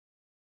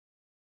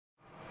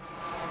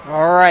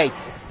All right,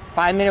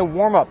 5-minute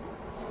warm-up.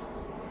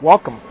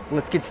 Welcome.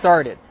 Let's get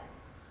started.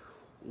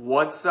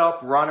 What's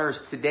up,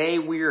 runners? Today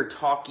we are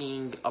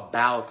talking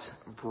about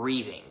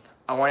breathing.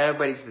 I want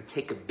everybody to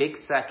take a big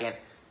second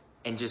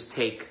and just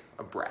take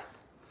a breath.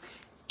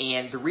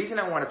 And the reason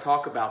I want to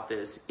talk about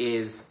this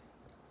is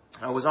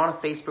I was on a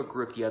Facebook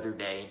group the other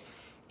day,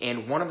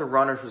 and one of the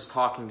runners was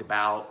talking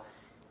about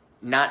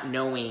not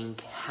knowing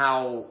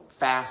how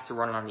fast to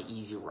run on the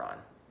easy run,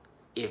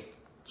 if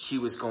she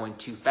was going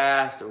too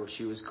fast or if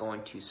she was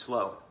going too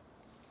slow.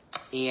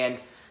 And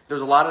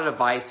there's a lot of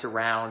advice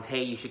around,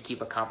 hey, you should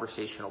keep a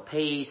conversational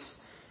pace.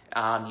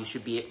 You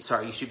should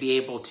be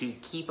able to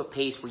keep a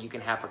pace where you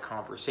can have a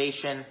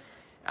conversation.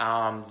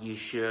 You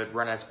should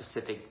run a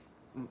specific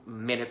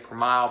minute per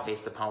mile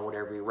based upon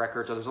whatever your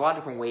record. So there's a lot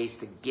of different ways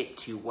to get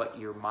to what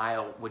your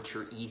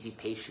easy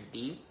pace should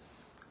be.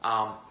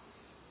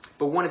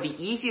 But one of the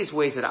easiest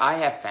ways that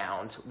I have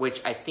found, which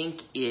I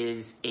think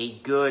is a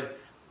good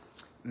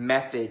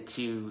method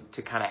to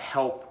kind of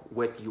help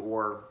with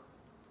your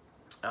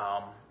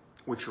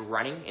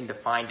running and to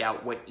find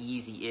out what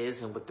easy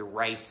is and what the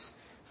right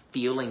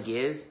feeling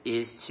is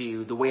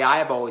to, the way I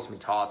have always been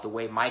taught, the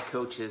way my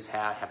coaches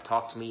have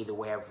talked to me, the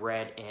way I've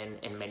read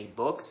in many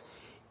books,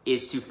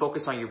 is to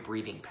focus on your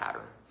breathing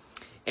pattern.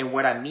 And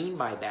what I mean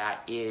by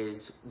that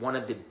is one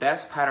of the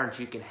best patterns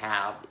you can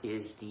have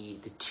is the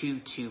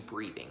 2-2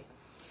 breathing.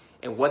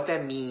 And what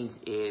that means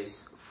is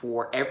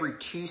for every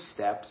 2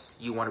 steps,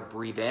 you want to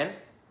breathe in.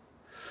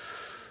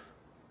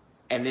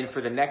 And then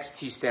for the next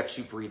 2 steps,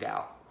 you breathe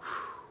out.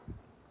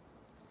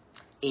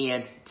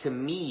 And to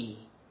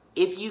me,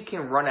 if you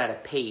can run at a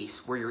pace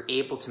where you're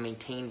able to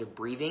maintain the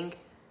breathing,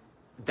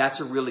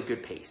 that's a really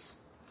good pace.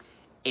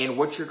 And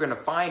what you're going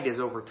to find is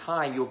over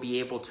time, you'll be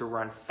able to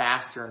run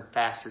faster and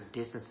faster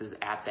distances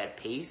at that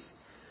pace.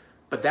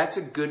 But that's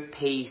a good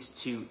pace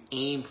to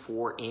aim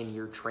for in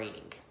your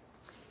training.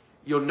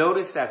 You'll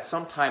notice that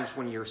sometimes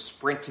when you're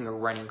sprinting or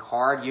running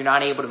hard, you're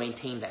not able to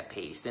maintain that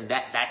pace. And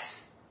that's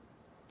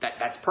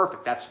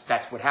perfect.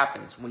 That's what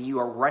happens. When you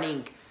are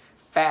running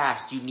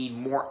fast, you need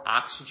more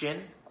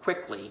oxygen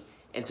quickly,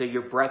 and so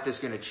your breath is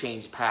going to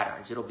change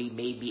patterns. It'll be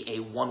maybe a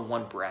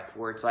 1-1 breath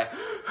where it's like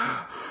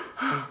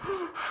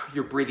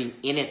you're breathing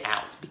in and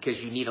out because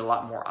you need a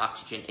lot more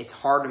oxygen. It's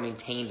hard to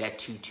maintain that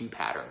 2-2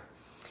 pattern.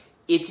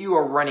 If you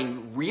are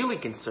running really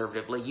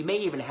conservatively, you may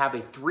even have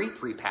a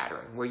 3-3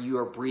 pattern where you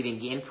are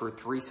breathing in for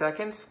 3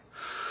 seconds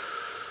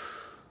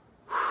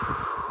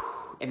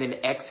and then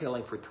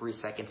exhaling for 3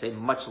 seconds, a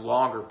much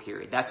longer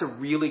period. That's a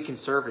really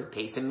conservative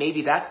pace, and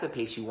maybe that's the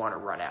pace you want to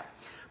run at.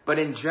 But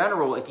in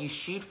general, if you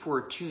shoot for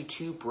a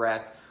 2-2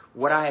 breath,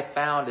 what I have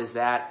found is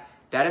that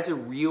is a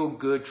real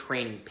good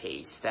training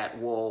pace that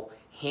will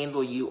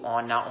handle you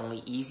on not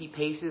only easy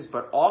paces,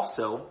 but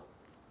also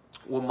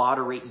will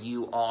moderate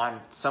you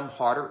on some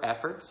harder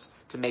efforts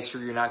to make sure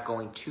you're not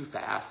going too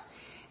fast.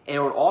 And it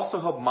will also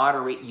help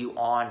moderate you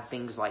on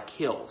things like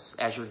hills.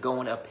 As you're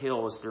going up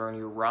hills during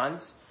your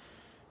runs,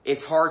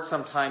 it's hard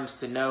sometimes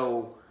to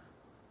know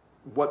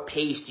what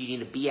pace do you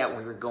need to be at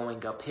when you're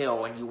going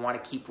uphill and you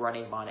want to keep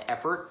running on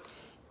effort.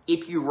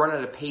 If you run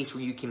at a pace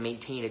where you can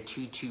maintain a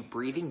 2-2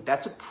 breathing,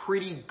 that's a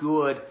pretty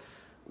good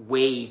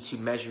way to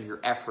measure your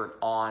effort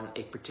on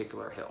a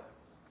particular hill.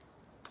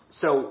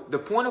 So the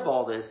point of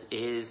all this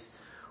is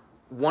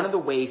one of the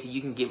ways that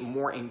you can get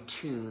more in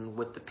tune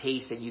with the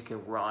pace that you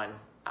can run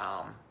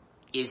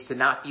is to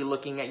not be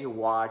looking at your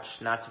watch,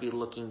 not to be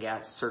looking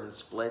at certain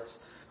splits,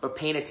 but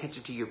paying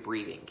attention to your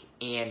breathing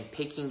and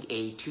picking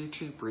a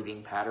 2-2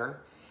 breathing pattern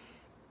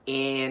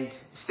and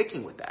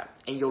sticking with that.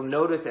 And you'll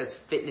notice as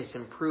fitness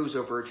improves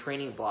over a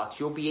training block,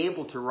 you'll be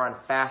able to run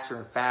faster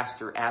and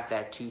faster at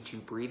that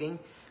 2-2 breathing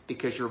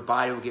because your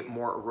body will get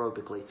more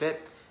aerobically fit,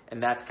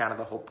 and that's kind of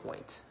the whole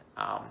point.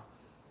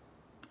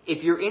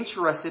 If you're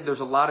interested, there's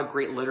a lot of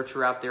great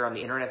literature out there on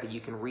the internet that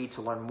you can read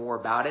to learn more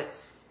about it.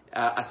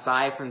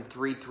 Aside from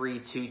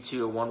 3-3, 2-2,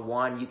 or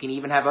 1-1, you can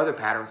even have other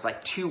patterns like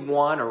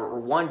 2-1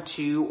 or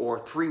 1-2 or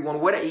 3-1.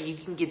 Whatever,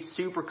 you can get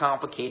super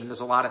complicated.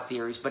 There's a lot of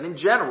theories, but in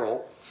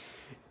general,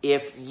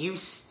 if you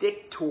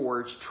stick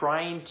towards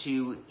trying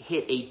to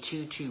hit a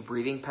 2-2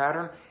 breathing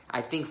pattern,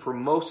 I think for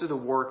most of the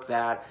work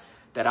that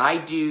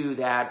I do,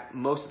 that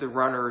most of the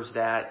runners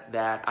that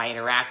I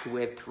interact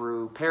with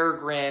through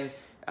Peregrine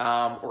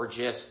or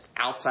just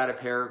outside of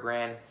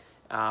Peregrine,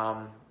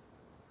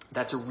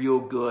 that's a real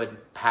good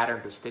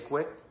pattern to stick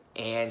with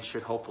and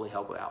should hopefully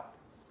help it out.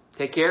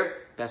 Take care.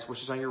 Best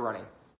wishes on your running.